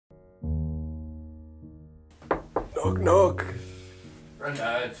Knock, knock.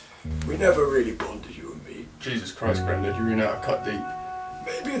 Granddad. We never really bonded, you and me. Jesus Christ, Granddad, you're in out of cut deep.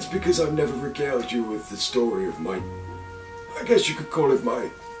 Maybe it's because I've never regaled you with the story of my... I guess you could call it my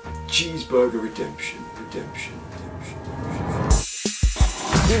Cheeseburger Redemption. Redemption.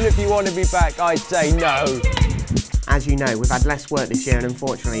 Even if you want to be back, I'd say no. As you know, we've had less work this year, and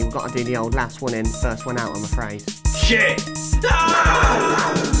unfortunately we've got to do the old last one in, first one out, I'm afraid. Shit!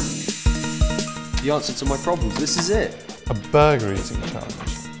 The answer to my problems, this is it. A burger eating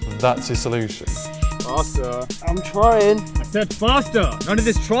challenge. That's your solution. Faster. I'm trying. I said faster. None of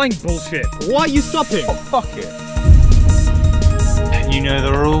this trying bullshit. Why are you stopping? Oh, fuck it. You know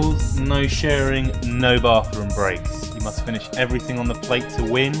the rules. No sharing, no bathroom breaks. You must finish everything on the plate to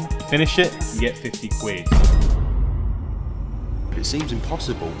win. Finish it, you get 50 quid. It seems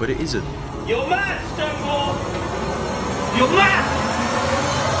impossible, but it isn't. You're mad, Stonewall! You're mad!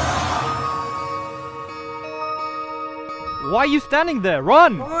 Why are you standing there?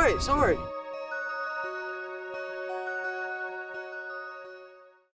 Run! Alright, sorry.